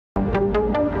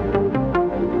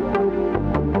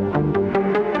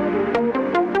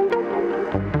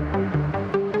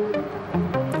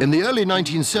In the early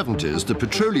 1970s, the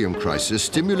petroleum crisis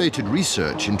stimulated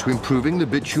research into improving the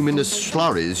bituminous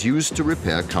slurries used to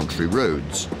repair country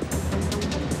roads.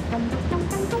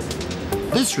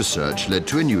 This research led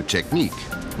to a new technique,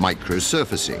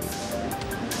 microsurfacing.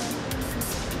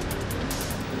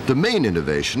 The main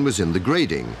innovation was in the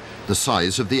grading, the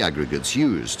size of the aggregates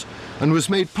used, and was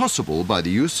made possible by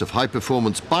the use of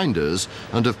high-performance binders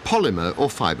and of polymer or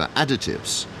fiber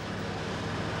additives.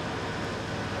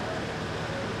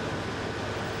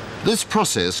 This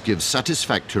process gives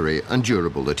satisfactory and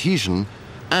durable adhesion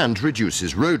and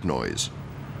reduces road noise.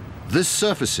 This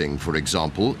surfacing, for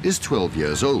example, is 12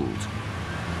 years old.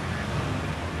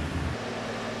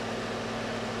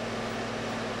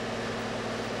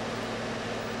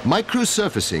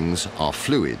 Microsurfacings are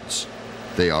fluids.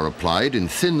 They are applied in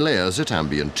thin layers at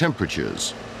ambient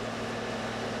temperatures.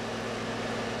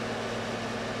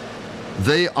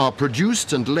 They are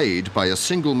produced and laid by a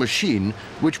single machine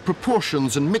which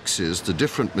proportions and mixes the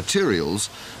different materials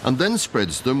and then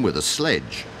spreads them with a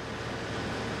sledge.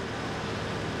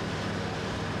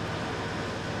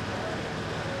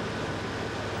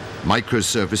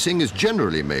 Microsurfacing is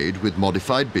generally made with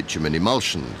modified bitumen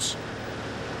emulsions.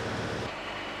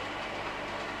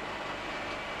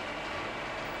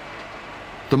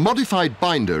 The modified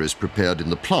binder is prepared in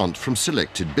the plant from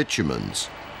selected bitumens.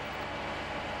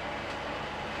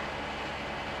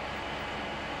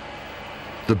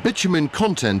 The bitumen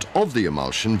content of the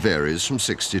emulsion varies from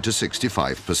 60 to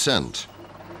 65%.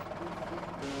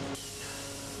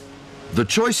 The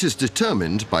choice is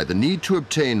determined by the need to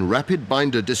obtain rapid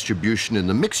binder distribution in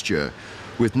the mixture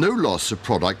with no loss of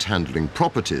product handling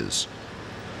properties.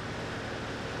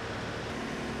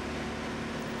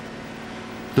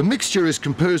 The mixture is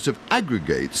composed of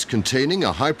aggregates containing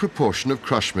a high proportion of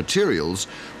crushed materials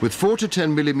with 4 to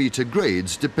 10 millimeter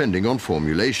grades depending on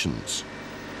formulations.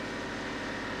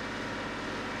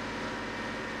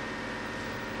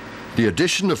 The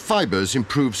addition of fibers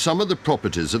improves some of the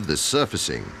properties of this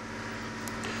surfacing.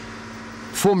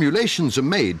 Formulations are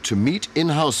made to meet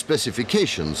in-house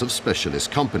specifications of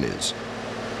specialist companies.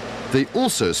 They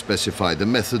also specify the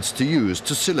methods to use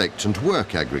to select and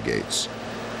work aggregates.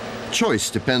 Choice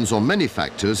depends on many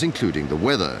factors, including the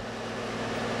weather.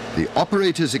 The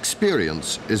operator's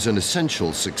experience is an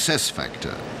essential success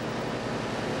factor.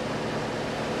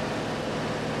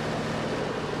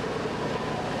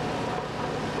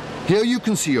 Here you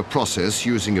can see a process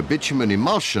using a bitumen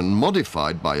emulsion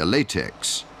modified by a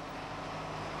latex.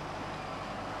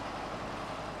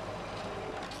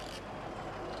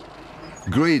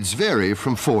 Grades vary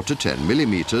from 4 to 10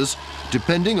 millimeters,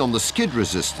 depending on the skid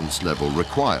resistance level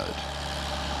required.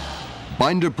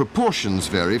 Binder proportions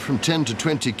vary from 10 to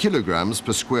 20 kilograms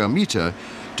per square meter,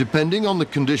 depending on the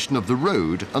condition of the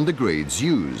road and the grades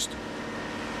used.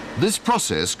 This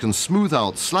process can smooth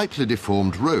out slightly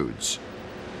deformed roads.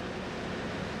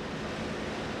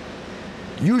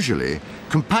 Usually,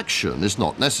 compaction is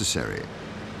not necessary.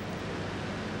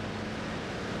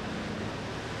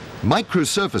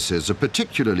 Microsurfaces are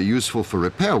particularly useful for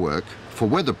repair work, for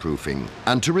weatherproofing,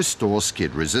 and to restore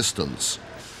skid resistance.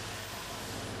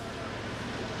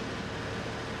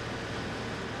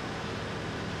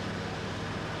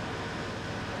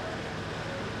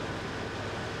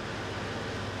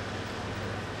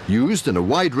 Used in a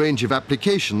wide range of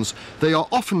applications, they are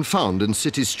often found in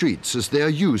city streets as their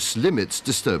use limits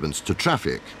disturbance to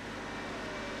traffic.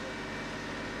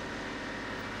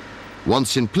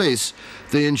 Once in place,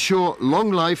 they ensure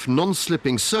long-life,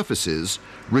 non-slipping surfaces,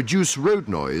 reduce road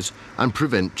noise, and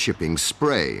prevent chipping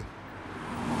spray.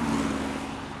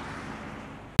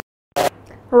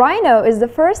 Rhino is the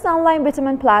first online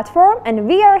bitumen platform, and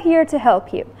we are here to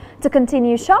help you. To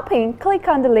continue shopping, click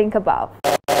on the link above.